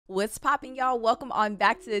What's popping, y'all? Welcome on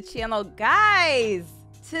back to the channel, guys.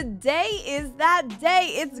 Today is that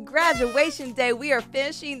day. It's graduation day. We are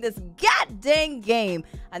finishing this goddamn game.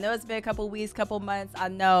 I know it's been a couple weeks, couple months. I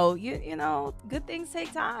know you know good things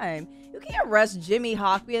take time. You can't rush Jimmy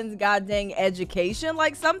Hopkins' goddamn education.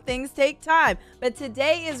 Like, some things take time. But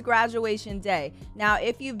today is graduation day. Now,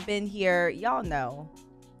 if you've been here, y'all know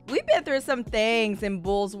we've been through some things in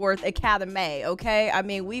Bullsworth Academy. Okay, I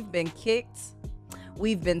mean, we've been kicked.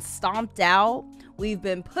 We've been stomped out, we've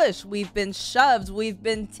been pushed, we've been shoved, we've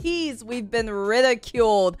been teased, we've been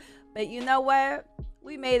ridiculed. But you know what?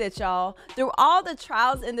 We made it, y'all. Through all the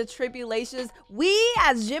trials and the tribulations, we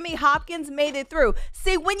as Jimmy Hopkins made it through.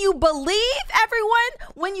 See, when you believe,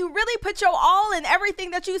 everyone, when you really put your all in everything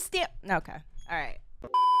that you stand. Okay, all right.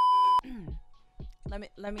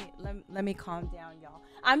 Let me calm down, y'all.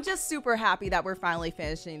 I'm just super happy that we're finally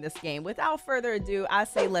finishing this game. Without further ado, I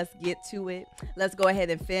say let's get to it. Let's go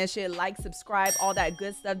ahead and finish it. Like, subscribe, all that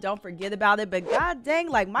good stuff. Don't forget about it. But god dang,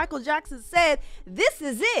 like Michael Jackson said, this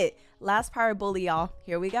is it. Last Pirate Bully, y'all.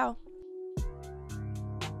 Here we go.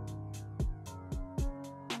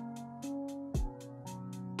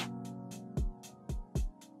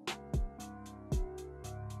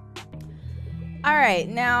 All right,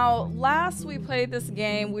 now last we played this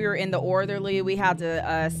game, we were in the orderly. We had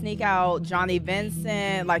to sneak out Johnny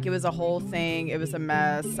Vincent. Like, it was a whole thing. It was a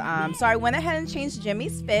mess. So I went ahead and changed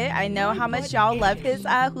Jimmy's fit. I know how much y'all love his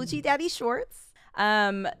hoochie daddy shorts.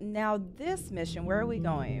 Now this mission, where are we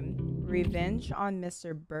going? Revenge on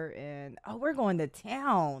Mr. Burton. Oh, we're going to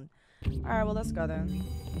town. All right, well, let's go then.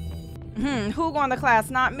 Who going to class?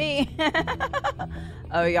 Not me.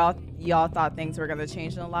 Oh, y'all thought things were gonna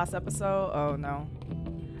change in the last episode? Oh no,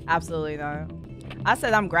 absolutely not. I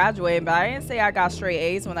said I'm graduating, but I didn't say I got straight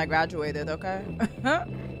A's when I graduated. Okay.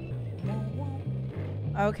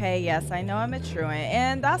 Okay, yes, I know I'm a truant,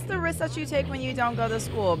 and that's the risk that you take when you don't go to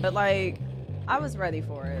school. But like, I was ready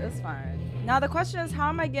for it. It's fine. Now the question is, how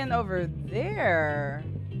am I getting over there?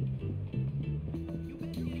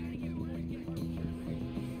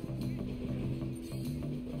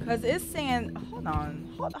 Because it's saying, hold on.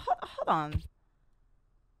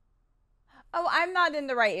 Oh, I'm not in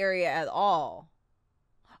the right area at all.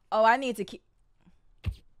 Oh, I need to keep.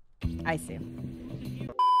 I see.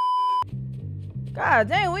 God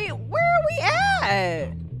dang, where are we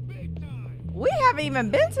at? We haven't even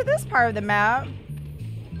been to this part of the map.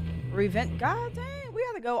 Revenge. God dang, we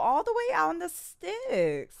gotta go all the way out in the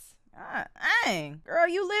sticks. God dang. Girl,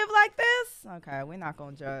 you live like this? Okay, we're not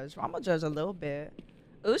gonna judge. I'm gonna judge a little bit.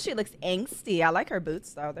 Ooh, she looks angsty. I like her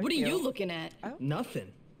boots, though. They're What cute. are you looking at? Oh.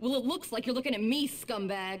 Nothing. Well, it looks like you're looking at me,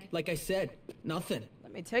 scumbag. Like I said, nothing.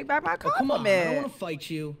 Let me take back my Oh, come compliment. on, I don't want to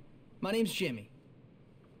fight you. My name's Jimmy.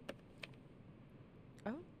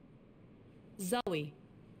 Oh. Zoe.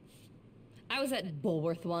 I was at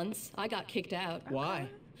Bullworth once. I got kicked out. Why?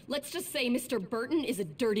 Let's just say Mr. Burton is a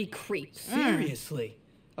dirty creep. Seriously?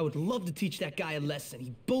 I would love to teach that guy a lesson.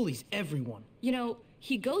 He bullies everyone. You know,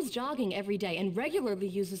 he goes jogging every day and regularly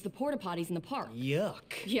uses the porta potties in the park. Yuck.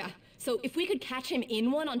 Yeah, so if we could catch him in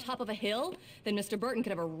one on top of a hill, then Mr. Burton could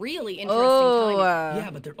have a really interesting time. Yeah,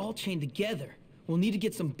 but they're all chained together. We'll need to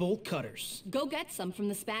get some bolt cutters. Go get some from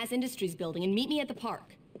the Spaz Industries building and meet me at the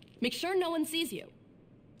park. Make sure no one sees you.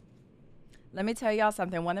 Let me tell y'all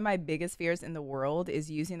something. One of my biggest fears in the world is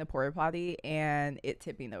using the porta potty and it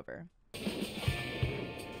tipping over.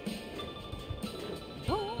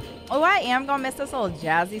 Oh, I am gonna miss this little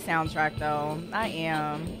jazzy soundtrack, though. I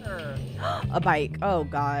am. A bike. Oh,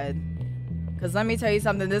 God. Because let me tell you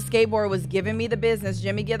something. This skateboard was giving me the business.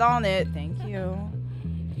 Jimmy, get on it. Thank you.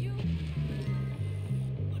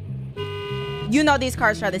 You know these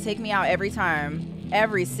cars try to take me out every time.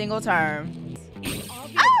 Every single time.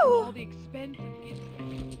 Oh! I'm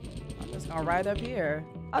just gonna ride up here.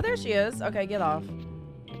 Oh, there she is. Okay, get off.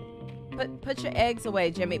 Put your eggs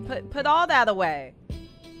away, Jimmy. Put all that away.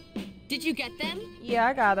 Did you get them? Yeah,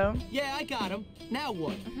 I got them. Yeah, I got him. Now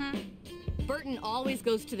what? Burton always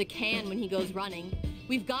goes to the can when he goes running.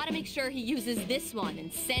 We've got to make sure he uses this one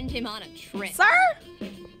and send him on a trip. Sir?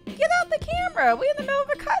 Get out the camera. We're in the middle of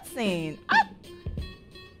a cutscene.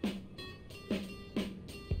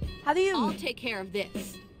 How do you... I'll take care of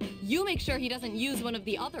this. You make sure he doesn't use one of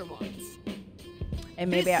the other ones. And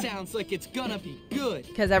maybe this sounds like it's gonna be good.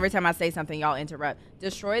 Because every time I say something, y'all interrupt.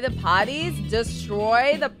 Destroy the potties?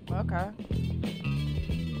 Destroy the... Okay.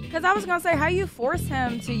 Because I was going to say, how you force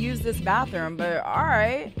him to use this bathroom? But all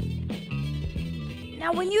right.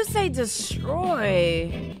 Now, when you say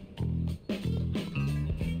destroy...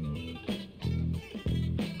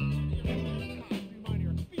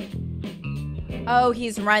 Oh,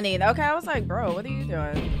 he's running. Okay, I was like, bro, what are you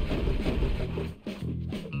doing?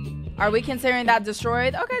 Are we considering that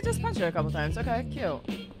destroyed? Okay, just punch it a couple times. Okay, cute. All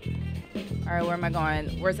right, where am I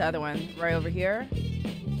going? Where's the other one? Right over here.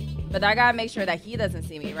 But I gotta make sure that he doesn't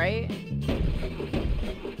see me, right?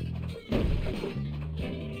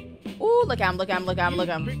 Ooh, look at him, look at him, look at him, look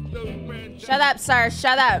at him. Shut up, sir.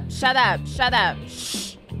 Shut up. Shut up. Shut up.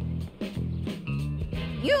 Shh.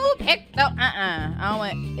 You picked the I don't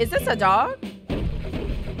want. Is this a dog?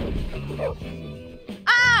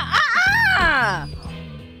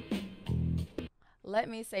 Let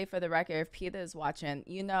me say for the record, if Peter is watching,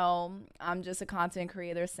 you know, I'm just a content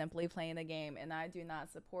creator simply playing the game, and I do not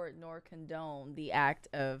support nor condone the act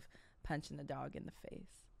of punching the dog in the face.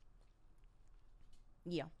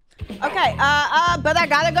 Yeah. Okay, but I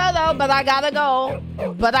gotta go though, but I gotta go.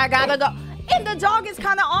 But I gotta go. And the dog is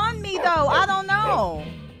kind of on me though. I don't know.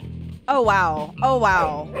 Oh wow. Oh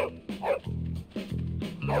wow.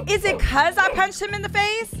 Is it cause I punched him in the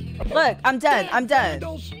face? Look, I'm done. I'm done.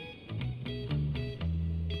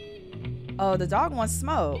 Oh, the dog wants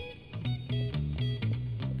smoke.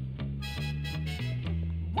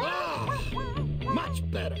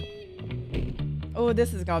 Much better. Oh,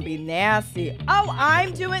 this is gonna be nasty. Oh,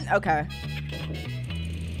 I'm doing okay.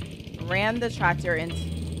 Ran the tractor into.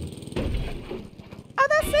 Oh,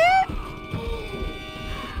 that's it.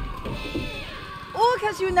 Oh,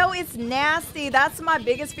 because you know it's nasty. That's my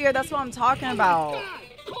biggest fear. That's what I'm talking about. God,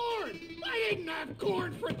 corn! I didn't have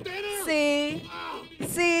corn for dinner. See? Oh,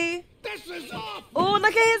 See? this is awful. Oh,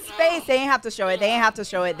 look at his face. They ain't have to show it. They ain't have to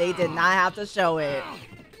show it. They did not have to show it.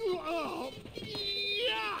 Oh,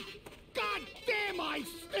 yeah. God damn, I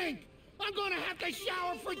stink. I'm gonna have to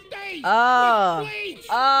shower for days. Oh. With bleach.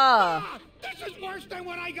 This is worse than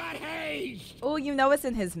when I got hazed. Oh, you know it's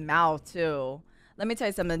in his mouth too. Let me tell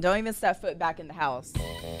you something. Don't even step foot back in the house.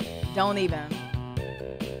 Don't even.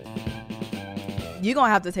 You're going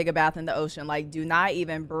to have to take a bath in the ocean. Like, do not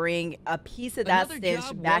even bring a piece of that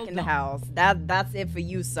stench back in the house. That's it for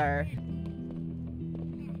you, sir.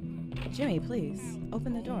 Jimmy, please,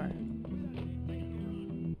 open the door.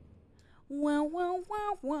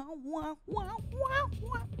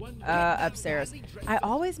 Upstairs. I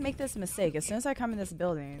always make this mistake as soon as I come in this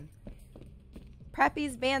building.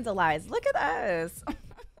 Preppies vandalized. Look at us.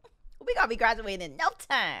 We gonna be graduating in no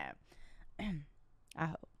time. I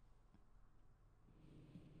hope.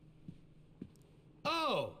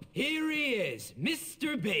 Oh, here he is,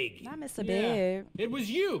 Mr. Big. Not Mr. Big. It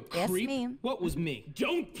was you, Yes, creep. me. What was me?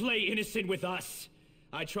 Don't play innocent with us.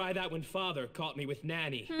 I tried that when Father caught me with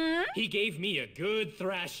Nanny. He gave me a good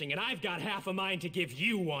thrashing, and I've got half a mind to give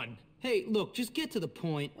you one. Hey, look, just get to the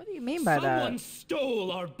point. What do you mean by Someone that?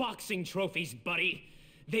 stole our boxing trophies, buddy.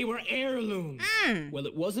 They were heirlooms. Well,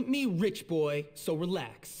 it wasn't me, rich boy, so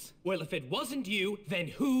relax. Well, if it wasn't you, then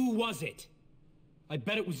who was it? I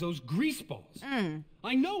bet it was those greaseballs.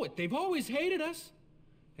 I know it. They've always hated us.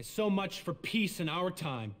 There's so much for peace in our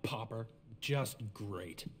time, Popper. Just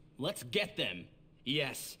great. Let's get them.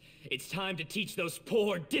 Yes, it's time to teach those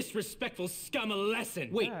poor, disrespectful scum a lesson.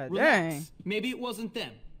 Wait, God, relax. dang. Maybe it wasn't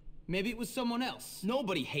them. Maybe it was someone else.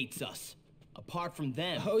 Nobody hates us, apart from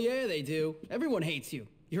them. Oh, yeah, they do. Everyone hates you.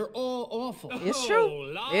 You're all awful. It's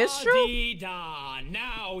true. It's true. La-dee-da.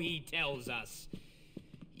 Now he tells us.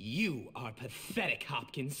 You are pathetic,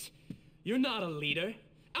 Hopkins. You're not a leader.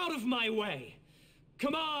 Out of my way.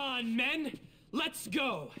 Come on, men. Let's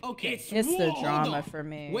go. Okay. It's the Hold drama on. for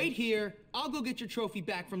me. Wait here. I'll go get your trophy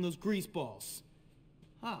back from those greaseballs.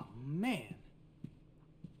 Oh, man.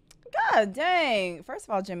 God dang. First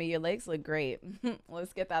of all, Jimmy, your legs look great.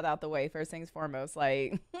 Let's get that out the way. First things foremost.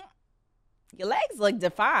 Like, your legs look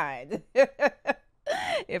defined.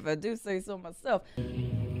 If I do say so myself.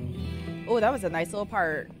 Oh, that was a nice little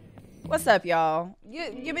part. What's up, y'all?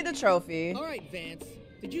 Give me the trophy. All right, Vance.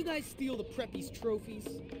 Did you guys steal the Preppies' trophies?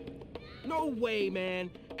 No way,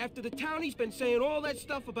 man. After the townie's been saying all that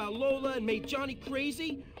stuff about Lola and made Johnny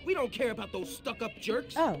crazy, we don't care about those stuck-up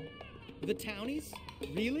jerks. Oh. The Townies?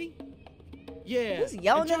 Really? Yeah. Who's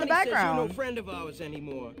yelling in the and Johnny says you're background? no friend of ours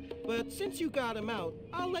anymore. But since you got him out,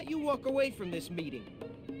 I'll let you walk away from this meeting.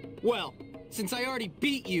 Well, since I already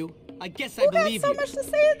beat you, I guess I Who got believe so you. much to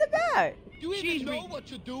say in the back? You even know what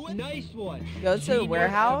you're doing? Nice one. Go to the Genius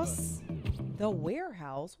warehouse. The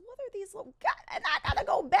warehouse? What are these? God, and I gotta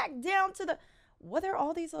go back down to the. What are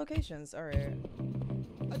all these locations? All right.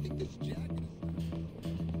 I think this jacket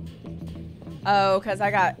Oh, because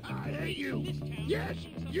I got. I hate you. Yes,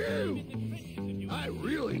 you. I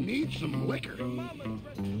really need some liquor.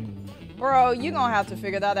 Bro, you gonna have to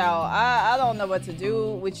figure that out. I don't know what to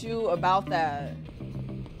do with you about that.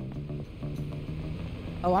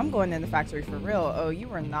 Oh, I'm going in the factory for real. Oh, you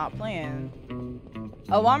were not playing.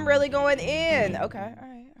 Oh, I'm really going in. Okay, all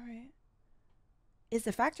right, all right. Is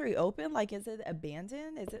the factory open? Like, is it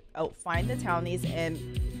abandoned? Is it? Oh, find the townies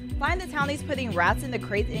putting rats in the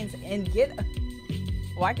crates and get.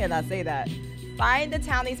 Why can't I say that? Find the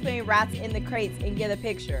townies putting rats in the crates and get a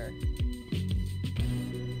picture.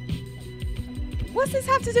 What's this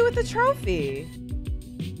have to do with the trophy?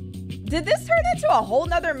 Did this turn into a whole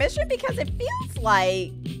nother mission? Because it feels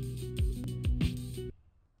like.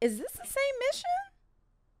 Is this the same mission?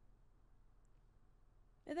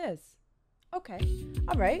 It is. Okay.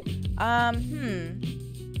 All right. Find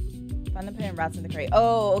them putting rats in the crate.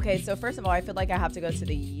 Oh, okay. So first of all, I feel like I have to go to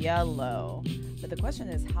the yellow. But the question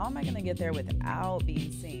is, how am I going to get there without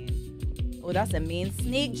being seen? Oh, that's a mean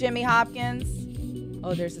sneak, Jimmy Hopkins.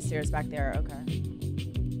 Oh, there's the stairs back there. Okay.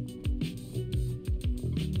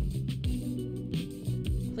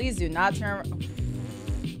 Please do not turn.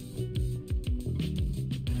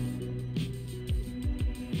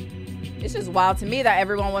 It's just wild to me that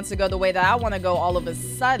everyone wants to go the way that I want to go all of a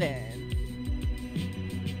sudden.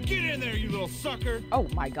 Get in there, you little sucker! Oh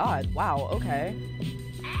my god. Wow, okay.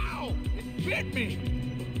 Ow! It bit me!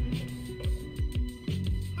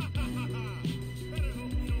 I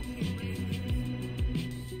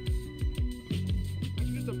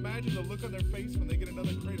can just imagine the look on their face when they get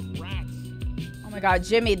another crate of rats. Oh my god,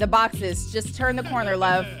 Jimmy, the boxes. Just turn the corner,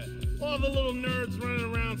 love. All the little nerds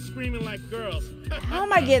running around screaming like girls. How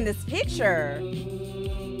am I getting this picture?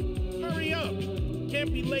 Hurry up!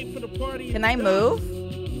 Can't be late for the party. Can I move?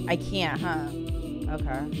 I can't, huh?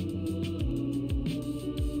 Okay.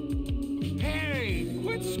 Hey,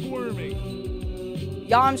 quit squirming.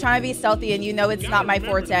 Y'all, I'm trying to be stealthy and you know it's not my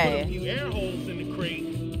forte. A few air holes in the crate.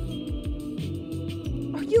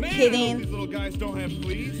 Are you kidding? These little guys don't have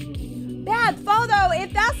fleas. Bad photo.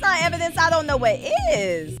 If that's not evidence, I don't know what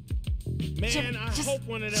is. Man, I hope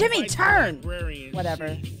one of them Jimmy, turn.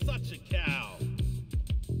 Whatever. Such a cow.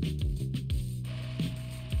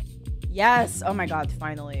 Yes. Oh my god,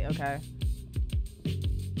 finally. Okay.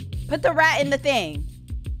 Put the rat in the thing.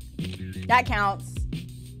 That counts.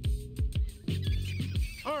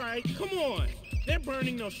 All right, come on. They're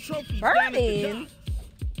burning those trophies. Burning?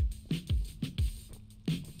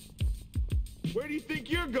 Where do you think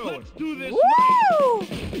you're going? Let's do this. Woo!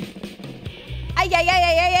 Ay, ay, ay,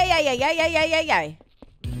 ay, ay, ay, ay, ay, ay, ay, ay, ay.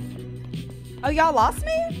 Oh, y'all lost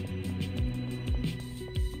me?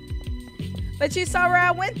 But you saw where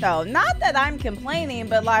I went, though. Not that I'm complaining,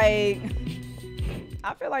 but, like,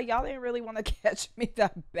 I feel like y'all didn't really want to catch me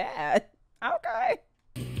that bad. Okay.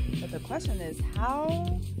 But the question is,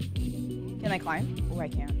 how can I climb? Oh, I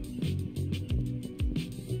can.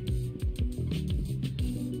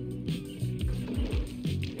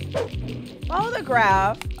 Follow the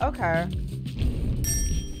graph. Okay.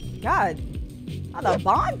 God. On a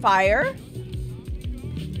bonfire.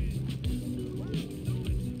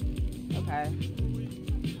 Okay.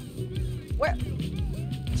 Where?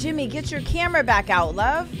 Jimmy, get your camera back out,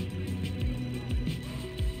 love.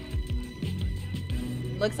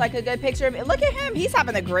 Looks like a good picture of it. Look at him. He's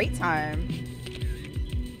having a great time.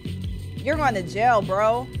 You're going to jail,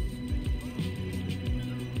 bro.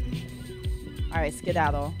 All right,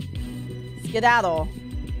 skedaddle. Skedaddle.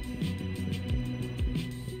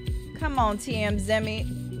 Come on, TM Zimmy.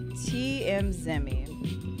 TM Zimmy.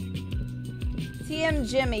 TM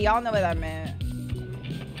Jimmy. Y'all know what I meant.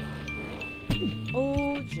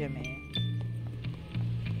 Oh, Jimmy.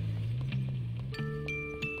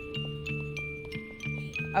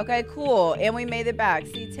 Okay, cool. And we made it back.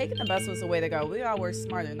 See, taking the bus was the way to go. We gotta work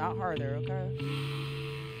smarter, not harder, okay?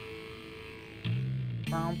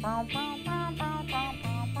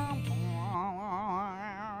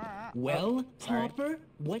 Well, Hopper,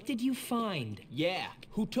 what did you find? Yeah,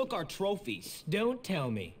 who took our trophies? Don't tell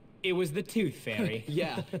me. It was the Tooth Fairy.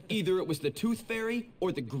 Yeah, either it was the Tooth Fairy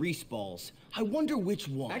or the Grease Balls. I wonder which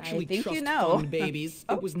one. Actually, I think trust you know. fund babies.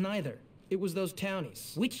 It was neither. It was those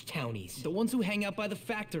townies. Which townies? The ones who hang out by the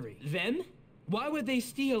factory. Them? Why would they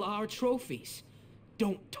steal our trophies?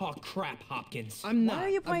 Don't talk crap, Hopkins. I'm not. Why are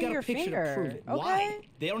you I've pointing got your a picture finger? to prove it. Okay. Why?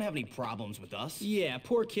 They don't have any problems with us. Yeah,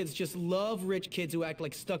 poor kids just love rich kids who act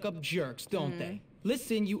like stuck-up jerks, don't they?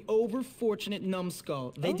 Listen, you over-fortunate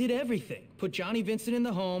numbskull. They did everything. Put Johnny Vincent in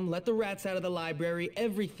the home, let the rats out of the library,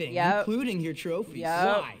 everything, including your trophies. Yep.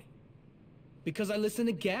 Why? Because I listened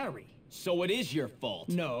to Gary. So it is your fault.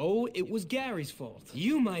 No, it was Gary's fault.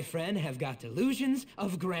 You, my friend, have got delusions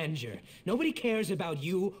of grandeur. Nobody cares about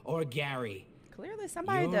you or Gary. Clearly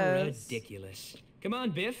somebody You're does. ridiculous. Come on,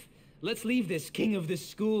 Biff. Let's leave this king of the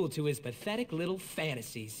school to his pathetic little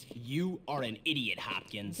fantasies. You are an idiot,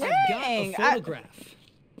 Hopkins. Dang, I've got a photograph.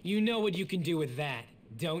 You know what you can do with that,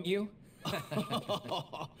 don't you?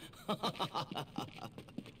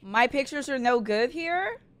 My pictures are no good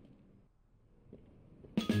here?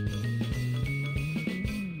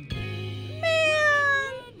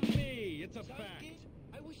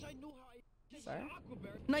 Sorry.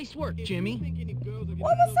 Nice work, Jimmy.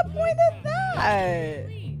 What was the point of that?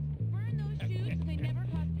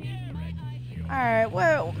 Alright,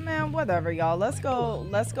 well, man, whatever, y'all. Let's go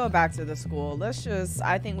back to the school.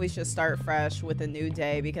 I think we should start fresh with a new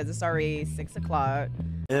day because it's already 6 o'clock.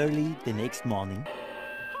 Early the next morning.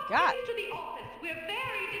 God. To the office. We're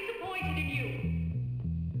very disappointed in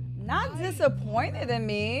you. Not disappointed in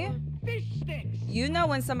me. Fish sticks. You know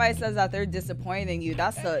when somebody says that they're disappointed in you,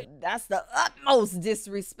 that's the utmost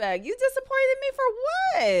disrespect. You disappointed me for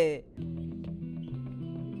what?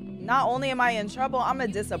 Not only am I in trouble, I'm a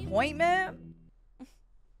disappointment.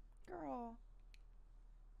 Girl.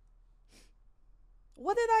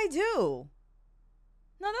 What did I do?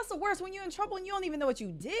 No, that's the worst. When you're in trouble and you don't even know what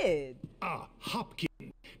you did. Ah, Hopkins.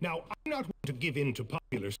 Now, I'm not one to give in to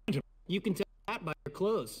popular sentiment. You can tell that by your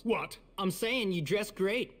clothes. What? I'm saying you dress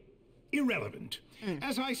great. Irrelevant.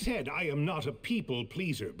 As I said, I am not a people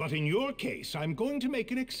pleaser, but in your case, I'm going to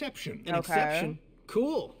make an exception. An exception?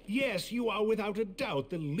 Cool. Yes, you are without a doubt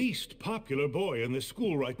the least popular boy in the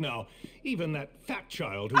school right now. Even that fat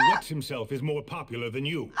child who wets himself is more popular than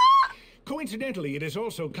you. Coincidentally, it has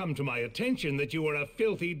also come to my attention that you are a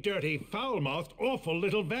filthy, dirty, foul-mouthed, awful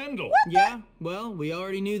little vandal. Yeah, well, we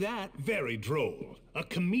already knew that. Very droll. A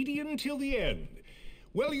comedian till the end.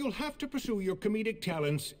 Well, you'll have to pursue your comedic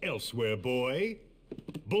talents elsewhere, boy.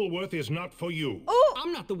 Bullworth is not for you. Oh!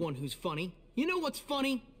 I'm not the one who's funny. You know what's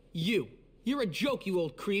funny? You. You're a joke, you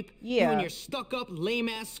old creep. Yeah. You and your stuck-up,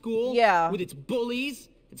 lame-ass school. Yeah. With its bullies,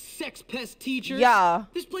 its sex-pest teachers. Yeah.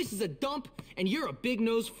 This place is a dump, and you're a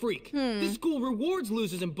big-nosed freak. This school rewards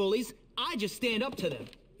losers and bullies. I just stand up to them.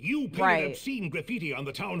 You painted obscene graffiti on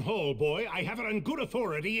the town hall, boy. I have it on good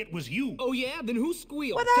authority it was you. Oh, yeah? Then who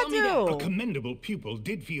squealed? What'd I Tell me that. A commendable pupil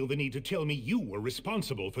did feel the need to tell me you were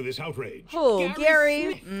responsible for this outrage. Who?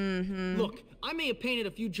 Gary? Smith. Look, I may have painted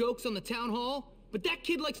a few jokes on the town hall, but that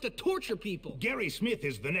kid likes to torture people. Gary Smith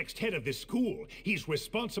is the next head of this school. He's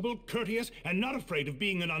responsible, courteous, and not afraid of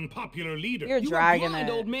being an unpopular leader. You're dragging are blind,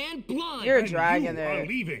 it. old man, blind. You're And dragging you it. are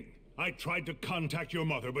leaving. I tried to contact your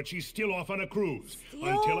mother, but she's still off on a cruise. Still?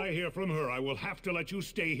 Until I hear from her, I will have to let you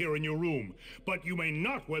stay here in your room. But you may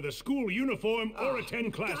not wear the school uniform or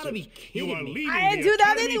attend classes. Gotta be kidding You are me. leaving I didn't the do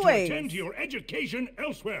that academy anyways. to attend to your education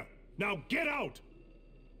elsewhere. Now get out.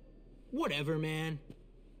 Whatever, man.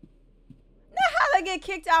 Now how'd I get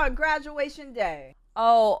kicked out on graduation day?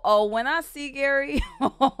 Oh, when I see Gary,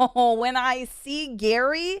 when I see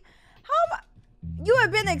Gary, you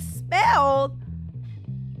have been expelled.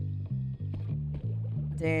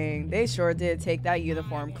 Dang, they sure did take that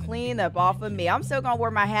uniform clean up off of me. I'm still gonna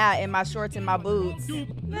wear my hat and my shorts and my boots.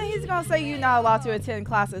 Then he's gonna say you're not allowed to attend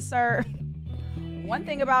classes, sir. One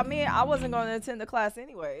thing about me, I wasn't gonna attend the class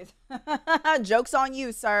anyways. Joke's on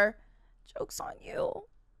you, sir. Joke's on you.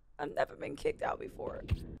 I've never been kicked out before.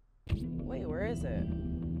 Wait, where is it?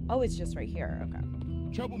 Oh, it's just right here. Okay.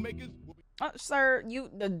 Troublemakers. Sir, you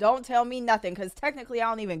don't tell me nothing because technically I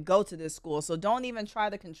don't even go to this school, so don't even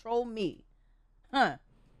try to control me. Huh.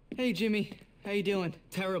 Hey, Jimmy. How you doing?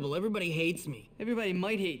 Terrible. Everybody hates me. Everybody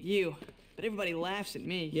might hate you, but everybody laughs at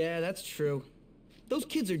me. Yeah, that's true. Those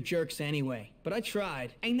kids are jerks anyway, but I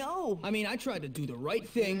tried. I know. I mean, I tried to do the right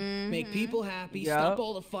thing, make people happy, Yep. stop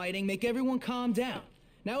all the fighting, make everyone calm down.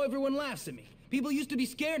 Now everyone laughs at me. People used to be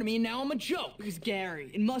scared of me, and now I'm a joke. It was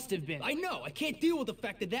Gary. It must have been. I know. I can't deal with the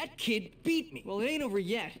fact that that kid beat me. Well, it ain't over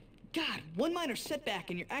yet. God, one minor setback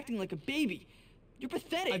and you're acting like a baby. You're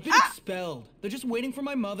pathetic. I've been expelled. They're just waiting for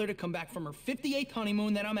my mother to come back from her 58th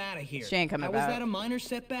honeymoon, then I'm out of here. She ain't coming How back. was that a minor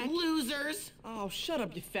setback? Losers! Oh, shut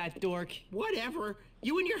up, you fat dork. Whatever.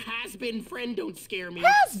 You and your has-been friend don't scare me.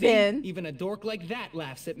 Has been. Even a dork like that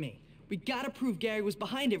laughs at me. We gotta prove Gary was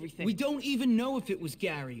behind everything. We don't even know if it was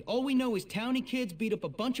Gary. All we know is Townie kids beat up a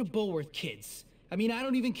bunch of Bullworth kids. I mean, I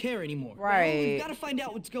don't even care anymore. Right. We've gotta find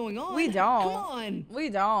out what's going on. We don't. Come on. We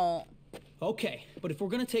don't. Okay, but if we're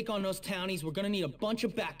gonna take on those townies, we're gonna need a bunch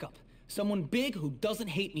of backup. Someone big who doesn't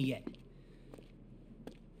hate me yet.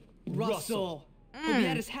 Russell. He'll be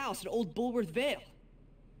at his house at Old Bullworth Vale.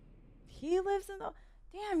 He lives in the...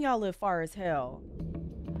 Damn, y'all live far as hell.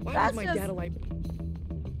 Why That's was my just- dad like...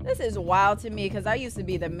 This is wild to me because I used to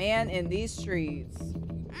be the man in these streets.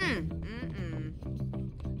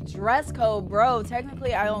 Dress code, bro.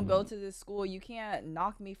 Technically, I don't go to this school. You can't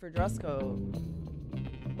knock me for dress code.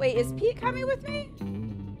 Wait, is Pete coming with me?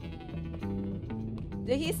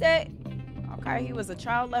 Did he say... Okay, he was a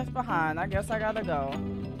child left behind. I guess I gotta go.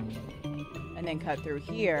 And then cut through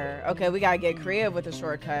here. Okay, we gotta get creative with the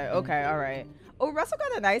shortcut. Okay, all right. Oh, Russell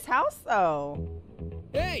got a nice house, though.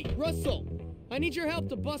 Hey, Russell! I need your help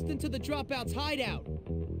to bust into the Dropout's hideout.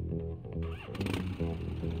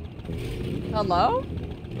 Hello?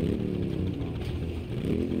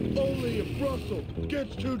 Only if Russell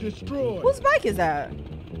gets to destroy. Whose bike is that?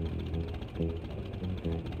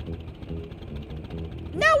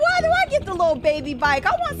 Now, why do I get the little baby bike?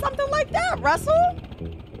 I want something like that, Russell.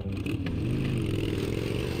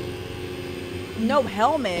 No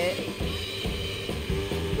helmet.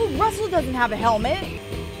 Well, Russell doesn't have a helmet.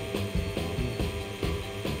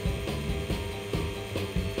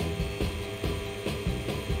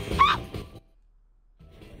 Ah!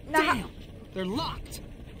 Damn! They're locked!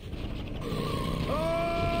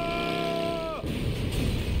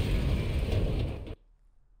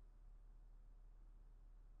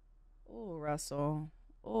 Oh, Russell.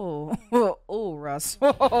 Oh, oh,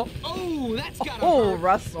 Russell. Oh, that's gotta Oh, hurt.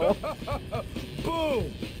 Russell.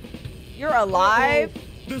 Boom! You're alive?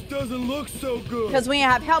 This doesn't look so good. Because we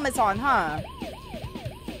have helmets on, huh?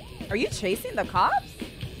 Are you chasing the cops?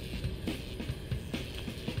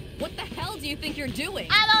 What the hell do you think you're doing?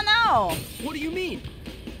 I don't know. What do you mean?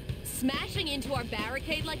 Smashing into our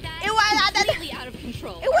barricade like that? It was completely out of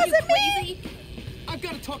control. It Are wasn't you crazy? I've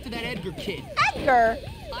got to talk to that Edgar kid. Edgar?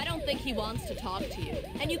 I don't think he wants to talk to you.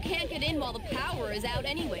 And you can't get in while the power is out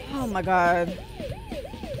anyway. Oh my god.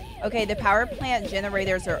 Okay, the power plant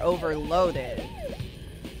generators are overloaded.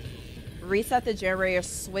 Reset the generator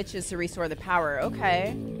switches to restore the power.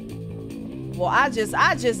 Okay. Well, I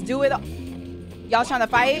just do it. Y'all trying to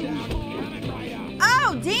fight?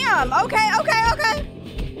 Oh, damn. Okay.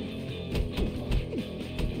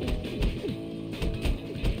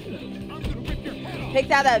 Pick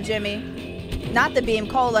that up, Jimmy. Not the beam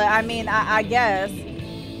cola. I mean, I guess.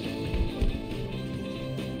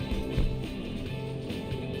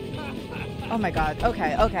 Oh my god.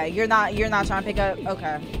 Okay. You're not trying to pick up.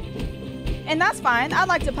 Okay. And that's fine. I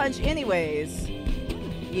like to punch anyways.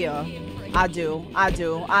 Yeah. I do.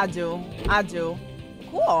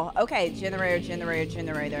 Cool. Okay, generator.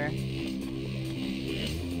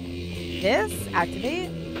 This activate.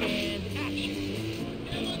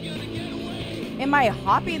 Am I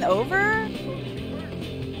hopping over?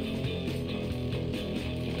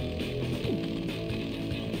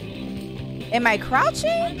 Am I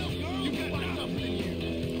crouching?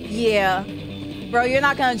 Yeah. Bro, you're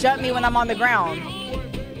not gonna jump me when I'm on the ground.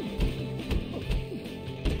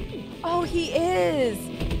 Oh, he is.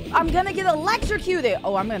 I'm gonna get electrocuted.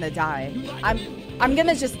 Oh, I'm gonna die. I'm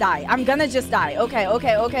gonna just die. Okay. All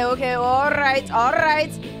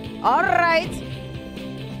right.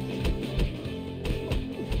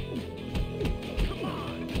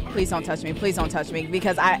 Please don't touch me.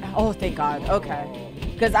 Because oh, thank God. Okay.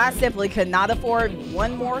 Because I simply could not afford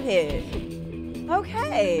one more hit.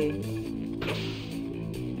 Okay.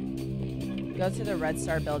 Go to the Red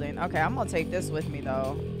Star building. Okay, I'm gonna take this with me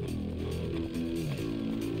though.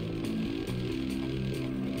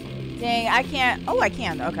 Dang, I can't. Oh, I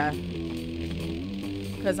can. Okay.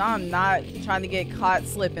 Because I'm not trying to get caught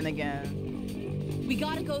slipping again. We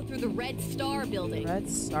gotta go through the Red Star building. Red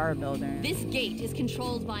Star building. This gate is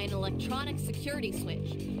controlled by an electronic security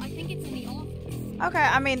switch. I think it's in the office. Okay,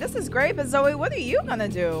 I mean, this is great, but Zoe, what are you gonna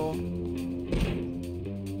do?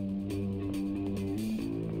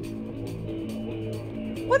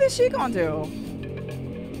 What is she gonna do?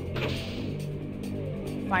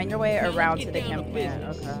 Find your way around to the chem plant.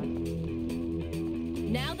 Okay.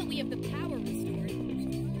 Now that we have the power restored,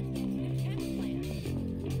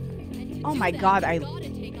 oh my God,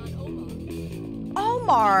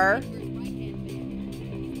 Omar.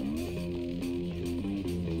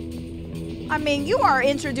 I mean, you are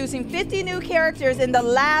introducing 50 new characters in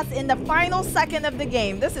the final second of the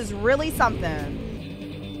game. This is really something.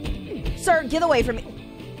 Sir, get away from me.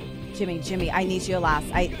 Jimmy, I need you last.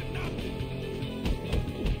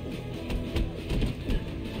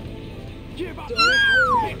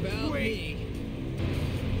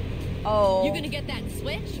 Oh. You gonna get that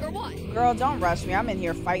switch or what? Girl, don't rush me. I'm in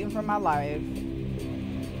here fighting for my life.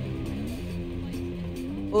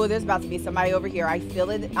 Oh, there's about to be somebody over here. I feel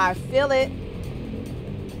it.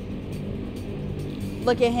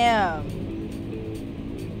 Look at him.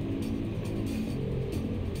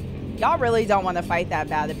 Y'all really don't want to fight that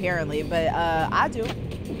bad, apparently, but I do.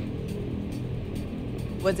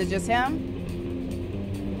 Was it just him?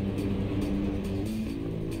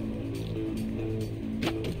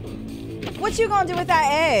 What you gonna do with that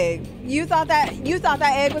egg? You thought that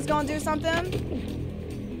egg was gonna do something?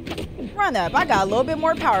 Run up. I got a little bit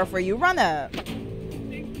more power for you. Run up.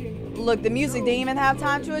 Look, the music didn't even have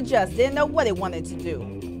time to adjust. Didn't know what it wanted to do.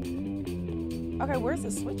 Okay, where's the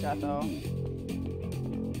switch at though?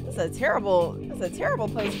 That's a terrible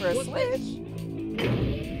place for a switch.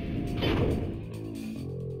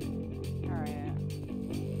 Alright.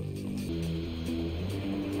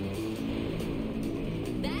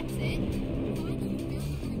 That's it.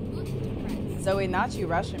 Zoe, not you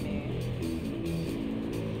rushing me.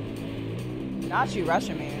 Not you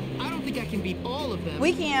rushing me. I don't think I can beat all of them.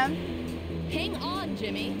 We can. Hang on,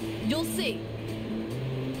 Jimmy. You'll see.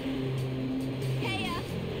 Heya.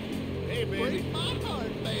 Hey, baby. My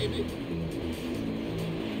heart, baby.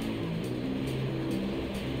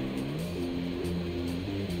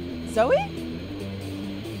 Zoe?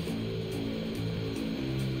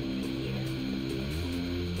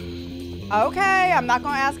 Okay, I'm not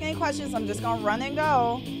gonna ask any questions. I'm just gonna run and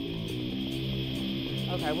go.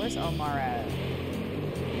 Okay, where's Omar at?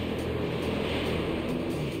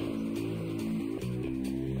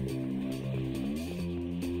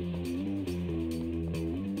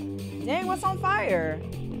 Dang, what's on fire?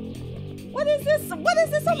 What is this? What is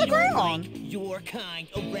this on the ground? Your kind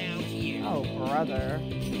around here. Oh, brother.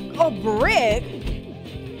 Oh, brick.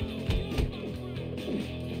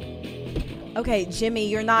 Okay, Jimmy,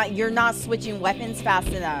 you're not switching weapons fast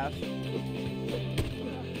enough.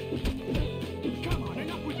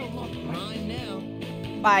 Mine now.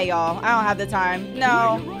 Bye, y'all. I don't have the time.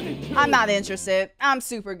 No, I'm not interested. I'm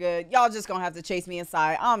super good. Y'all just gonna have to chase me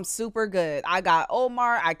inside. I'm super good. I got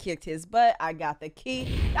Omar. I kicked his butt. I got the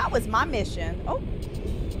key. That was my mission. Oh.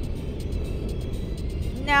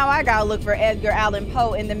 Now I gotta look for Edgar Allan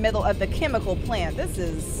Poe in the middle of the chemical plant. This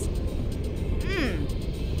is...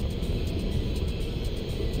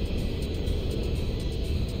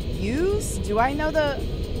 Use? Do I know the...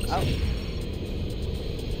 Oh.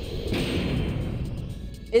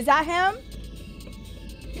 Is that him?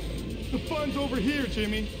 The fun's over here,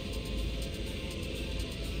 Jimmy.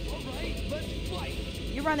 All right, let's fight.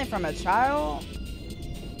 You running from a child?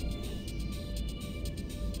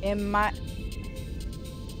 In my...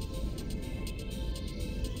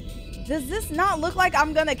 Does this not look like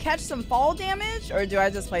I'm gonna catch some fall damage? Or do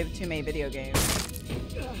I just play too many video games?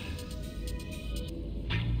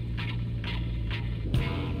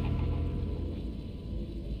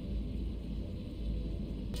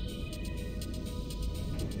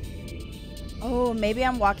 Oh, maybe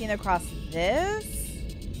I'm walking across this?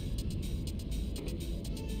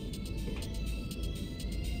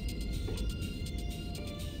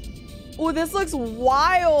 Oh, this looks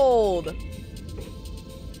wild.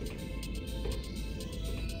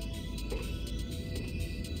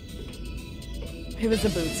 It was the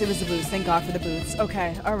boots. It was the boots. Thank God for the boots.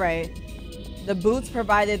 Okay, all right. The boots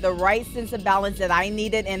provided the right sense of balance that I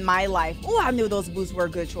needed in my life. Oh, I knew those boots were a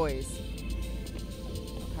good choice.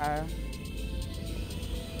 Okay.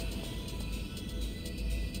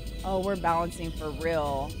 Oh, we're balancing for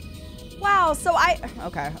real. Wow, so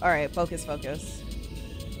okay, all right, focus, focus.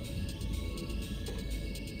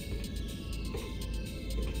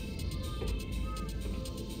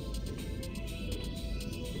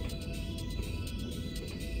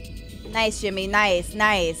 Nice, Jimmy, nice,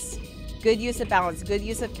 nice. Good use of balance, good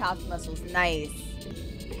use of calf muscles, nice.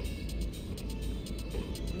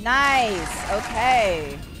 Nice,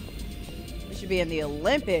 okay. We should be in the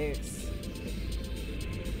Olympics.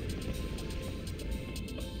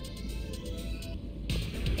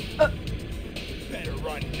 Better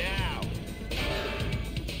run now.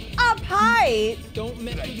 Up height. Don't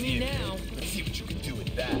mess with me now. Let's see what you can do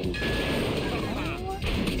with that.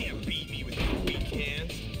 Can't beat me with your weak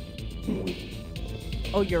hands.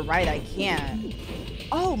 Oh, you're right, I can't.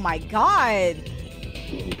 Oh my God.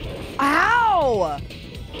 Ow.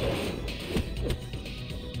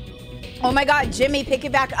 Oh my God, Jimmy, pick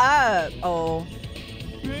it back up. Oh.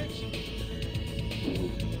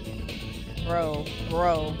 Bro.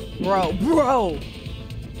 Come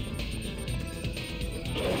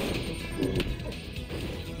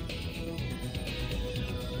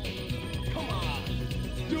on,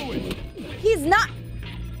 do it. He's not.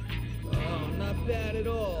 Oh, not bad at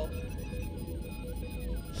all.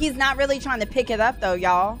 He's not really trying to pick it up though,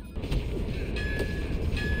 y'all.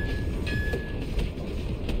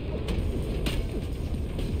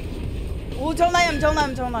 Oh, don't let him,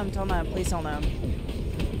 please don't let him.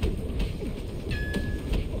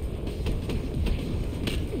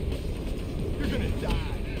 You're gonna die.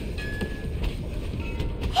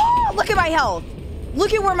 Oh, look at my health.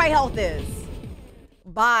 Look at where my health is.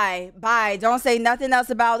 Bye. Don't say nothing else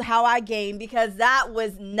about how I game because that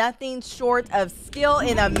was nothing short of skill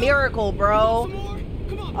and a miracle, bro.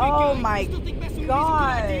 Oh my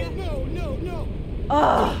God. No.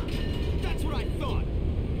 Ugh.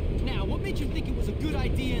 What made you think it was a good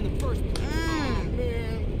idea in the first place? Oh,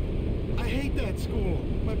 man. I hate that school.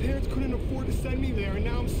 My parents couldn't afford to send me there, and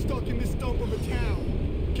now I'm stuck in this dump of a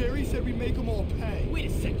town. Gary said we'd make them all pay. Wait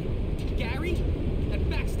a second. Gary? That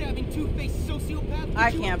backstabbing, two-faced sociopath?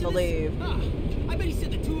 I can't believe. I bet he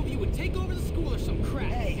said the two of you would take over the school or some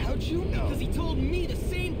crap. Hey, how'd you know? Because he told me the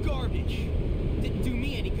same garbage. Didn't do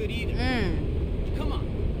me any good either. Come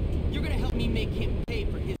on. You're gonna help me make him pay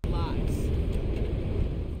for his lies.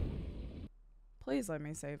 Please let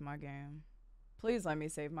me save my game. Please let me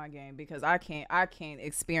save my game because I can't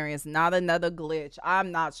experience not another glitch.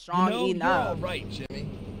 I'm not strong enough. You're all right, Jimmy.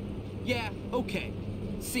 Yeah, okay.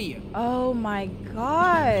 See ya. Oh my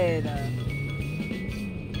god.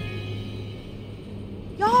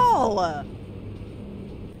 Y'all.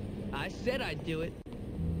 I said I'd do it.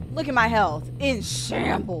 Look at my health. In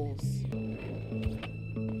shambles.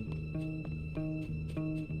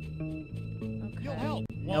 You'll help.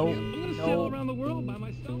 Nope. I'm gonna sail around the world by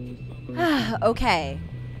myself. Okay.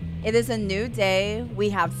 It is a new day. We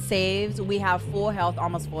have saved. We have full health,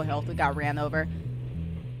 almost full health. We got ran over.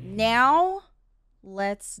 Now,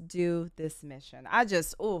 let's do this mission.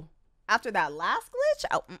 After that last glitch,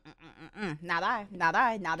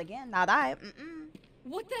 not again, not I.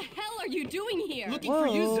 What the hell are you doing here? Looking for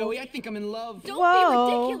you, Zoe. I think I'm in love. Don't be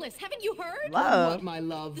ridiculous. Haven't you heard? What, my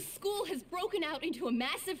love? The school has broken out into a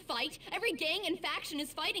massive fight. Every gang and faction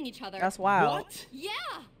is fighting each other. That's wild. What? Yeah.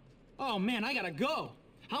 Oh, man, I gotta go.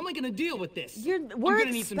 How am I gonna deal with this? We're I'm gonna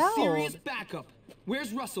need some expelled. serious backup.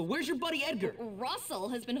 Where's Russell? Where's your buddy Edgar? Russell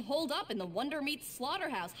has been holed up in the Wonder Meat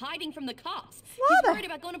slaughterhouse, hiding from the cops. Slaughter. He's worried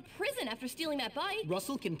about going to prison after stealing that bite.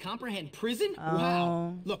 Russell can comprehend prison? Oh.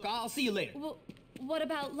 Wow. Look, I'll see you later. Well, what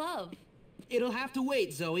about love? It'll have to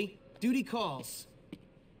wait, Zoe. Duty calls.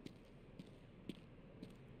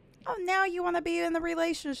 Oh, now you want to be in the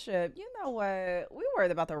relationship. You know what? We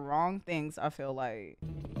worried about the wrong things, I feel like.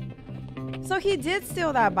 So he did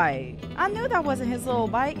steal that bite. I knew that wasn't his little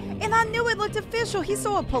bite. And I knew it looked official. He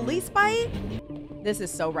stole a police bite? This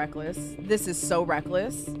is so reckless. This is so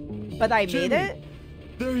reckless. But I made it?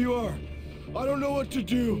 There you are. I don't know what to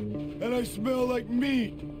do, and I smell like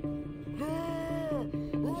meat.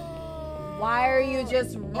 Why are you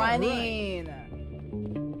just running?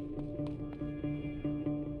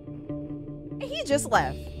 And he just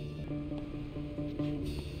left.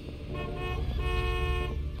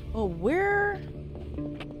 Oh,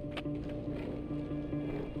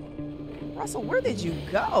 Russell, where did you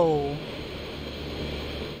go?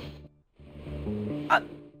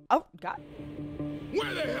 Oh, God.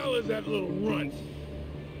 Where the hell is that little runt?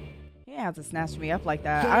 He didn't have to snatch me up like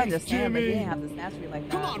that. Thanks, I understand, but he Jimmy. didn't have to snatch me like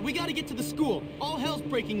that. Come on, we gotta get to the school. All hell's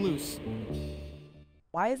breaking loose.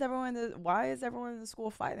 Why is everyone in the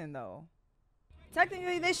school fighting though?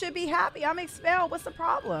 Technically, they should be happy. I'm expelled. What's the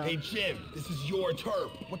problem? Hey, Jim, this is your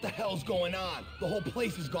turf. What the hell's going on? The whole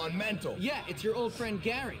place has gone mental. Yeah, it's your old friend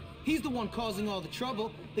Gary. He's the one causing all the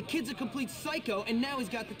trouble. The kid's a complete psycho, and now he's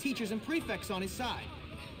got the teachers and prefects on his side.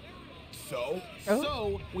 So?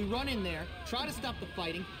 So, we run in there, try to stop the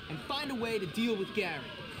fighting, and find a way to deal with Gary.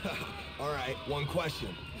 All right, one question.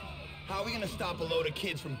 How are we gonna stop a load of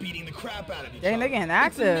kids from beating the crap out of each Dang, other? they're getting It's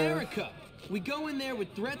active. America. We go in there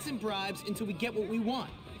with threats and bribes until we get what we want.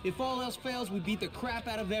 If all else fails, we beat the crap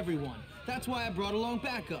out of everyone. That's why I brought along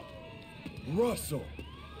backup. Russell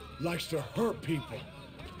likes to hurt people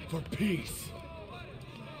for peace.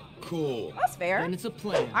 Cool. That's fair. Then it's a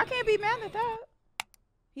plan. I can't be mad at that.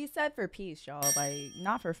 He said for peace, y'all. Like,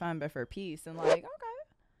 not for fun, but for peace. And like, okay,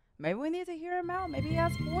 maybe we need to hear him out. Maybe he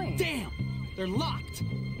has points. Damn! They're locked!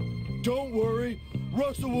 Don't worry,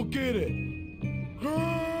 Russell will get it.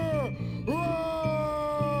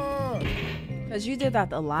 Because you did that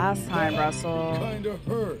the last time, Russell. Kinda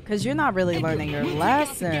hurt. Because you're not really learning your We'll take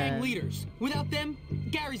out the gang lesson. leaders. Without them,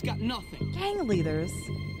 Gary's got nothing. Gang leaders?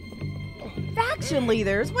 Faction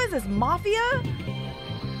leaders? What is this, mafia?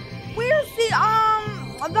 Where's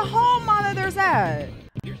the home monitors at?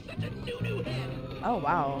 Oh,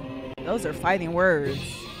 wow. Those are fighting words.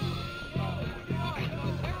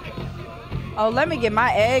 Oh, let me get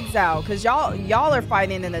my eggs out, because y'all are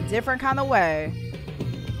fighting in a different kind of way.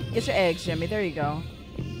 Get your eggs, Jimmy. There you go.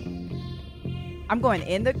 I'm going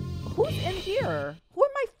in the... Who's in here? Who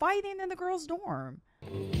am I fighting in the girls' dorm?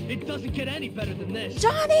 It doesn't get any better than this.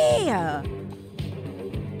 Johnny!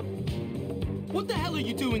 What the hell are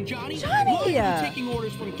you doing, Johnny? Johnny! Why are you taking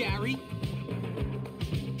orders from Gary?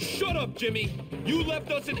 Shut up, Jimmy! You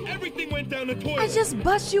left us and everything went down the toilet! I just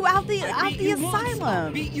bust you out the you once, I'll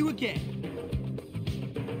asylum. beat you again.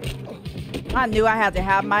 I knew I had to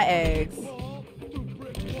have my eggs.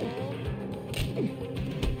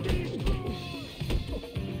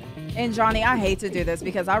 And Johnny, I hate to do this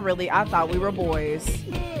because I thought we were boys.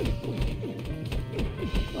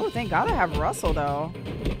 Oh, thank God I have Russell though.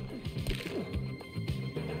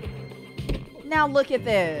 Now look at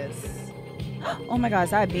this. Oh my God,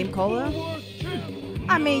 is that a beam cola?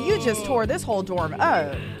 I mean, you just tore this whole dorm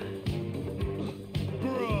up.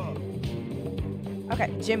 Okay,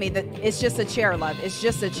 Jimmy, it's just a chair, love. It's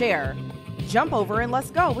just a chair. Jump over and let's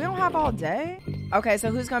go. We don't have all day. Okay,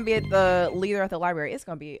 so who's going to be the leader at the library? It's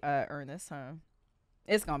going to be Ernest, huh?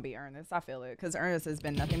 It's going to be Ernest. I feel it. Because Ernest has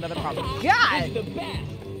been nothing but a problem. God!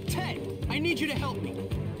 Ted, I need you to help me.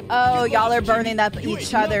 Oh, y'all are burning up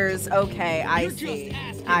each other's. Okay, I see.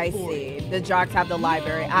 I see. The jocks have the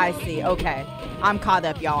library. I see. Okay. I'm caught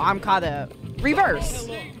up, y'all. I'm caught up. Reverse.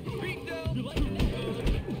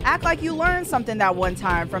 Act like you learned something that one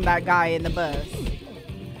time from that guy in the bus.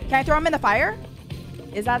 Can I throw him in the fire?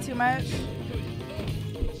 Is that too much?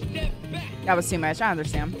 That was too much. I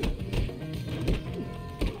understand.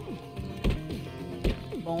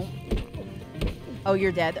 Boom. Oh,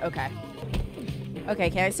 you're dead? Okay. Okay,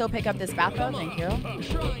 can I still pick up this bath though? Thank you.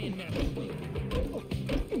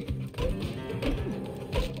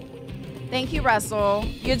 Thank you, Russell.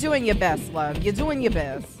 You're doing your best, love. You're doing your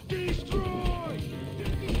best.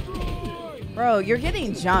 Bro, you're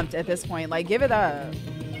getting jumped at this point. Like, give it up.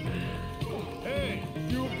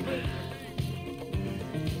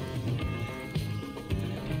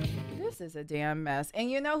 This is a damn mess.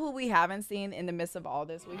 And you know who we haven't seen in the midst of all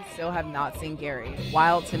this? We still have not seen Gary.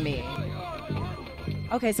 Wild to me.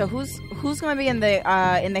 Okay, so who's going to be in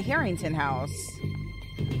the Harrington house?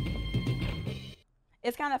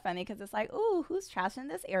 It's kind of funny because it's like, ooh, who's trashing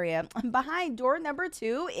this area? Behind door number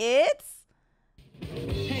 2, it's...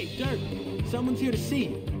 Hey, Dirk, someone's here to see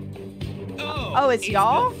you. Oh, it's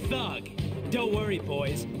y'all? Thug. Don't worry,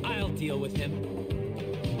 boys. I'll deal with him.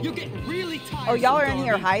 You're getting really tired. Oh, y'all are in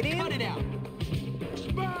here hiding? Cut it out.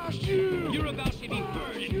 Smash you! You're about to be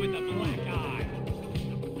burdened with a black eye.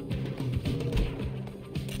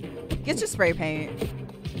 Get your spray paint.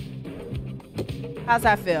 How's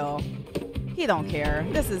that feel? He don't care.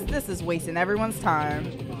 This is wasting everyone's time.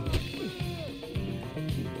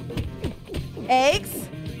 Eggs?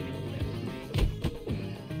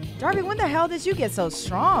 Darby, when the hell did you get so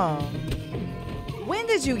strong? When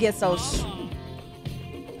did you get so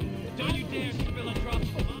Don't you dare spill a drop.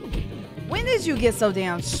 When did you get so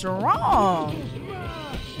damn strong?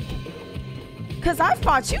 Cause I've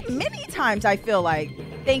fought you many times, I feel like.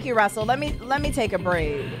 Thank you, Russell. Let me take a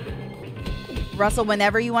break. Russell,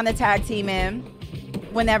 whenever you want to tag team in.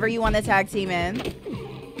 Whenever you want to tag team in.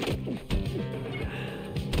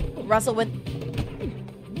 Russell,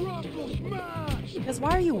 because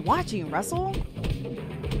why are you watching, Russell?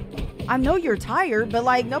 I know you're tired, but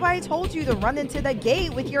like nobody told you to run into the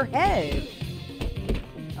gate with your head.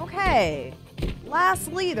 Okay.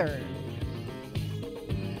 Last leader.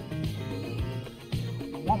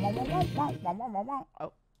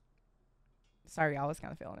 Oh. Sorry, y'all. I was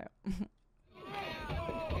kind of feeling it.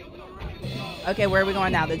 Okay, where are we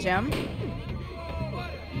going now? The gym?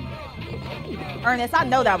 Ernest, I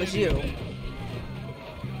know that was you.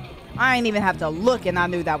 I ain't even have to look and I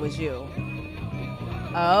knew that was you.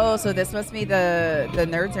 Oh, so this must be the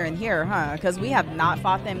nerds are in here, huh? Because we have not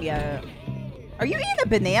fought them yet. Are you eating a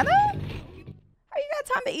banana? How you got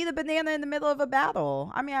time to eat a banana in the middle of a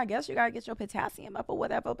battle? I mean, I guess you gotta get your potassium up or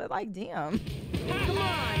whatever, but like, damn. Come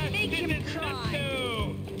on, make him cry.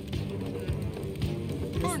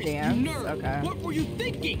 Ernest, dance? you nerd. Okay. What were you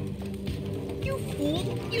thinking? You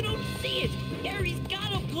fool! You don't see it! Gary's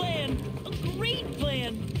got a plan! A great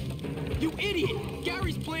plan! You idiot!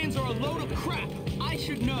 Gary's plans are a load of crap! I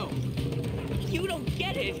should know! You don't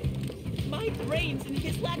get it! My brains and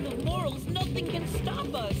his lack of morals, nothing can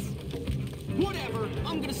stop us! Whatever!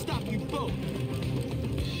 I'm gonna stop you both!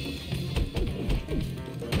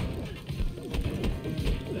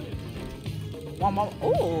 One more.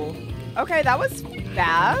 Ooh. Okay, that was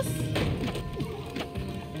fast.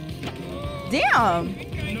 Damn.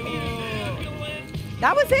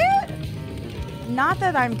 That was it? Not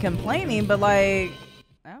that I'm complaining, but like,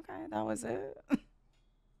 okay, that was it.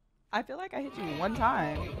 I feel like I hit you one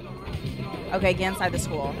time. Okay, get inside the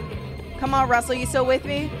school. Come on, Russell, you still with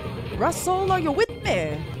me? Russell, are you with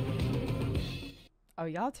me? Oh,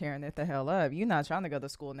 y'all tearing it the hell up. You not trying to go to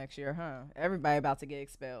school next year, huh? Everybody about to get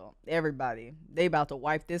expelled. Everybody. They about to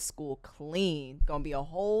wipe this school clean. Gonna be a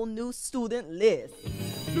whole new student list.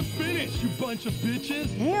 You're finished, you bunch of bitches.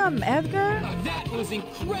 Damn, Edgar. That was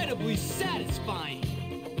incredibly satisfying.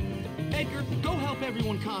 Edgar, go help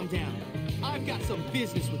everyone calm down. I've got some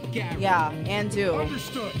business with Gary. Yeah, and do.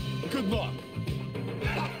 Understood. Good luck.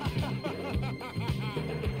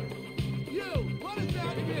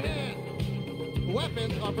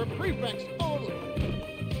 weapons are for prefects only.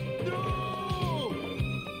 No!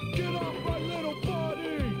 Get off my little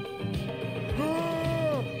body!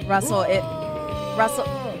 Russell, Russell.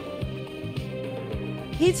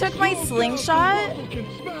 He took my slingshot? Russell can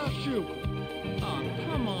smash you! Oh,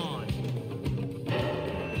 come on.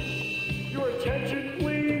 Your attention,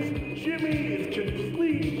 please. Jimmy is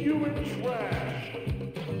complete human trash.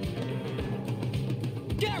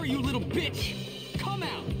 Gary, you little bitch! Come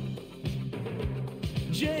out!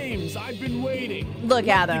 James, I've been waiting. Look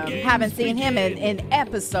at him. Haven't seen him in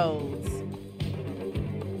episodes.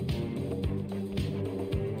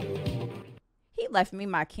 He left me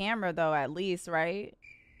my camera though, at least, right?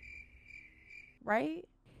 Right?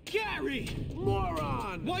 Gary!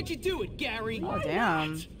 Moron! Why'd you do it, Gary? Oh,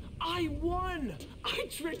 damn. I won! I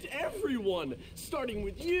tricked everyone! Starting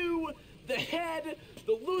with you, the head,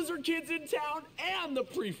 the loser kids in town, and the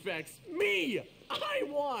prefects. Me! I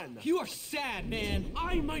won! You are sad, man.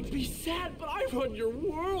 I might be sad, but I run your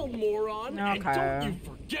world, moron! Okay. And don't you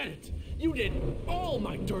forget it! You did all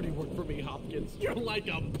my dirty work for me, Hopkins. You're like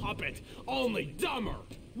a puppet, only dumber.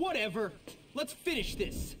 Whatever. Let's finish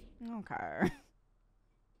this. Okay.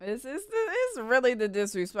 It's really the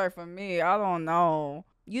disrespect for me. I don't know.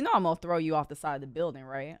 You know I'm gonna throw you off the side of the building,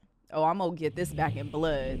 right? Oh, I'm gonna get this back in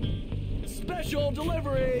blood. Special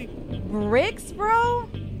delivery! Bricks, bro?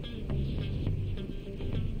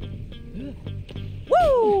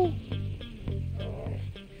 Woo!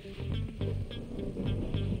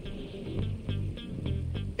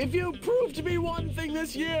 If you prove to me one thing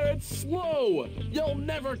this year, it's slow. You'll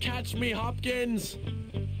never catch me, Hopkins.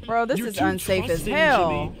 Bro, this is unsafe as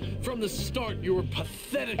hell. Jimmy. From the start, you were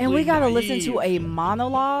pathetically And we gotta naive. listen to a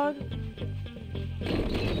monologue?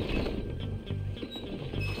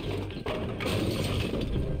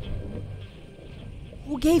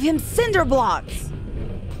 Who gave him cinder blocks?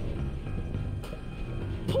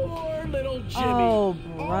 Poor little Jimmy. Oh,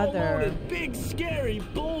 All brother. alone in big, scary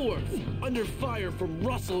Bullworth. Under fire from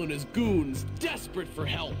Russell and his goons. Desperate for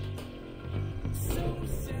help. So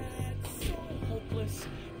sad, so hopeless.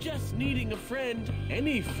 Just needing a friend.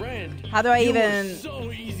 Any friend. How do I You even... were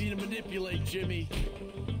so easy to manipulate, Jimmy.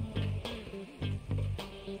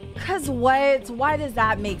 Cause what? Why does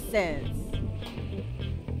that make sense?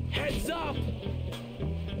 Heads up!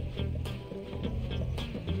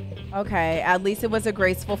 Okay, at least it was a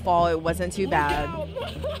graceful fall. It wasn't too bad.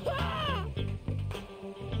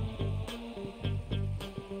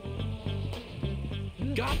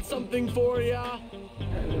 Got something for ya.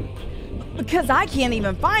 Because I can't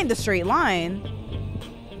even find the straight line.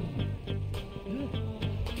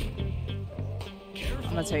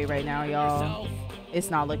 I'm gonna tell you right now, y'all. It's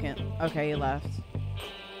not looking... Okay, he left.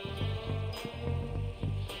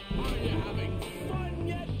 Are you having fun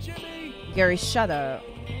yet, Jimmy? Gary, shut up.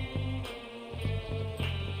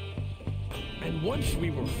 And once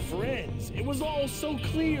we were friends, it was all so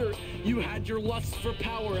clear. You had your lust for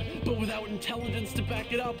power, but without intelligence to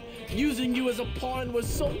back it up. Using you as a pawn was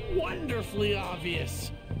so wonderfully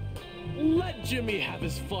obvious. Let Jimmy have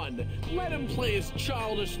his fun. Let him play his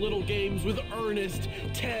childish little games with Ernest,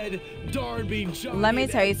 Ted, Darby, Johnny. Let me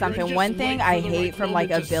tell you something. One thing I hate from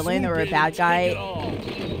like a villain or a bad guy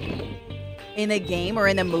in a game or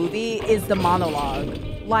in a movie is the monologue.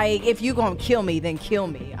 Like, if you gonna kill me, then kill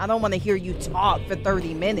me. I don't want to hear you talk for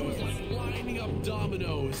 30 minutes. Lining up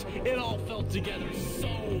dominoes. It all fell together so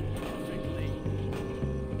perfectly.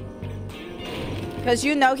 Because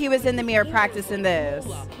you know he was in the mirror practicing this.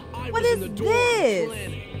 What is this?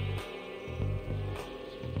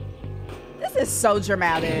 This is so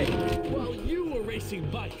dramatic. While you were racing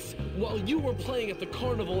bikes, while you were playing at the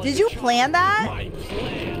carnival. Did you plan that? My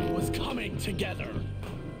plan was coming together.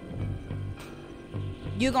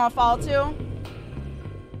 You gonna fall too?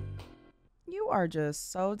 You are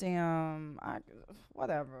just so damn...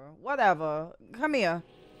 Whatever. Come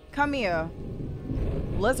here.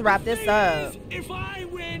 Let's wrap this up. If I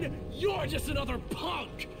win, you're just another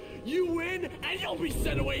punk. You win, and you'll be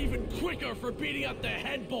sent away even quicker for beating up the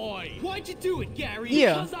head boy. Why'd you do it, Gary?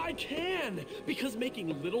 Yeah. Because I can. Because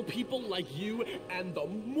making little people like you and the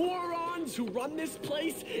morons who run this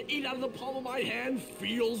place eat out of the palm of my hand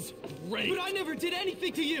feels great. But I never did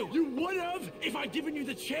anything to you. You would have if I'd given you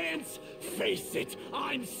the chance. Face it,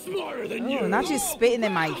 I'm smarter than you. Not you spitting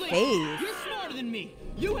in my face. You're smarter than me.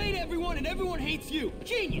 You hate everyone and everyone hates you.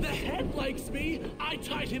 Genius. The head likes me. I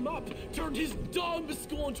tied him up, turned his dumb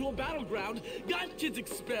school into a battleground, got kids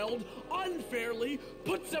expelled unfairly,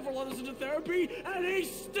 put several others into therapy, and he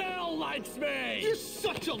still likes me. You're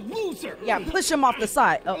such a loser. Yeah, push him off the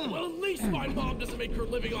side. Oh. Well, at least my mom doesn't make her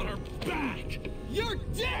living on her back. You're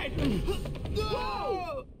dead.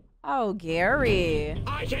 Whoa! Oh, Gary.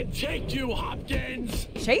 I can take you, Hopkins.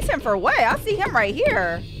 Chase him for what? I see him right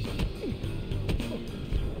here.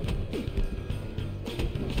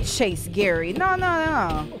 Chase Gary. No,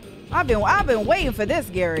 no, no. I've been waiting for this,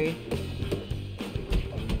 Gary.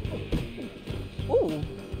 Ooh.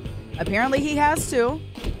 Apparently he has too.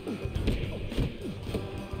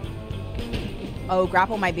 Oh,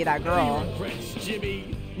 Grapple might be that girl. Regrets,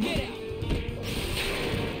 Jimmy.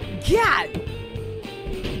 God!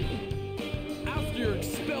 After you're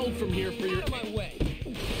expelled from here for your my way.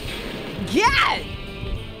 God!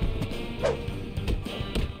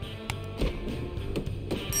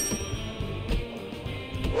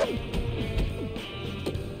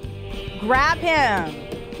 Grab him.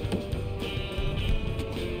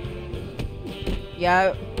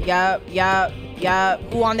 Yup.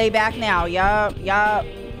 Who on they back now? Yup.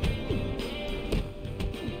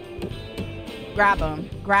 Grab him.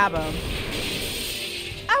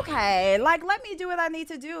 Okay, like, let me do what I need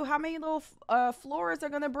to do. How many little floors are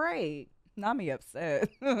gonna break? Not me upset.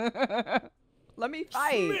 Let me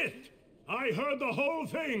fight. Smith, I heard the whole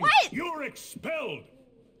thing. What? You're expelled.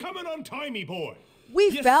 Come and untie me, boy.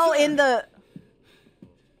 We fell in the...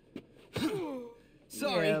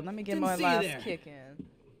 Sorry. Yeah, let me get my last kick in.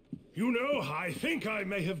 You know, I think I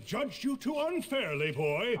may have judged you too unfairly,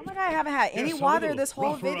 boy. Oh my God, I haven't had any water this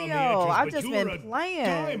whole video. I've just been playing.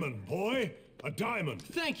 Diamond, boy. A diamond.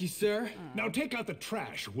 Thank you, sir. Now take out the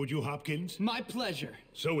trash, would you, Hopkins? My pleasure.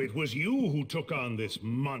 So it was you who took on this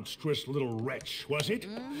monstrous little wretch, was it?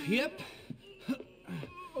 Yep.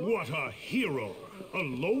 What a hero. A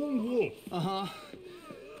lone wolf. Uh-huh.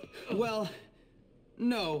 Well,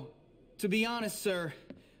 no. To be honest, sir,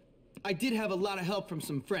 I did have a lot of help from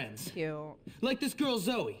some friends. Cute. Like this girl,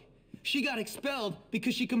 Zoe. She got expelled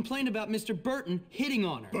because she complained about Mr. Burton hitting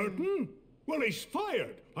on her. Burton? Well, he's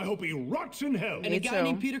fired. I hope he rots in hell. And a guy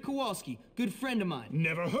named Peter Kowalski, good friend of mine.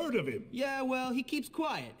 Never heard of him. Yeah, well, he keeps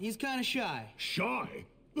quiet. He's kind of shy. Shy?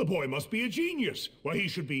 The boy must be a genius. Why, he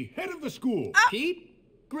should be head of the school. Pete?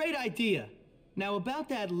 Great idea. Now, about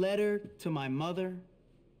that letter to my mother.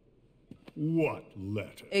 What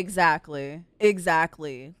letter? Exactly.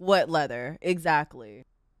 What letter? Exactly.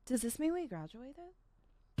 Does this mean we graduated?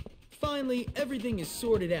 Finally, everything is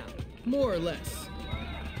sorted out, more or less.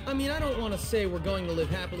 I mean, I don't want to say we're going to live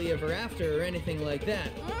happily ever after or anything like that,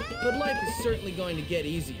 but life is certainly going to get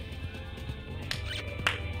easier.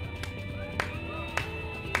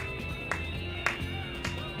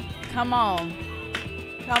 Come on.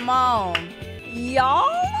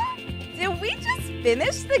 Y'all? Did we just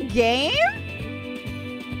finish the game?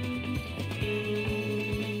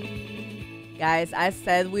 Guys, I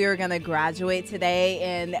said we were gonna graduate today,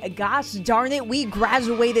 and gosh darn it, we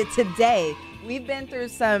graduated today. We've been through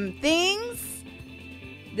some things.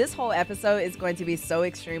 This whole episode is going to be so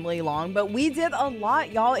extremely long, but we did a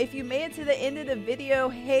lot, y'all. If you made it to the end of the video,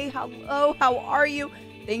 hey, hello, how are you?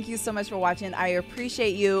 Thank you so much for watching. I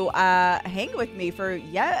appreciate you hanging with me for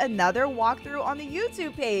yet another walkthrough on the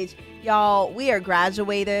YouTube page. Y'all, we are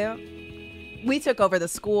graduated. We took over the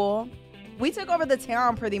school. We took over the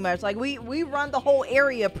town pretty much. Like, we run the whole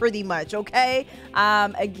area pretty much, okay?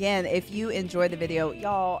 Again, if you enjoyed the video,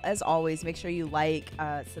 y'all, as always, make sure you like,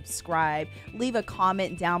 subscribe, leave a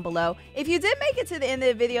comment down below. If you did make it to the end of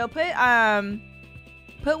the video,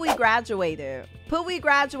 put we graduated. Put we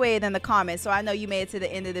graduated in the comments so I know you made it to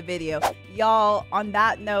the end of the video. Y'all, on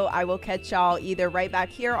that note, I will catch y'all either right back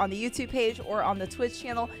here on the YouTube page or on the Twitch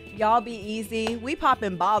channel. Y'all be easy. We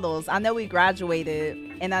popping bottles. I know we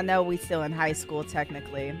graduated, and I know we still in high school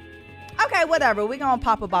technically. Okay, whatever. We gonna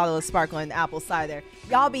pop a bottle of sparkling apple cider.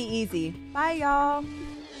 Y'all be easy. Bye, y'all.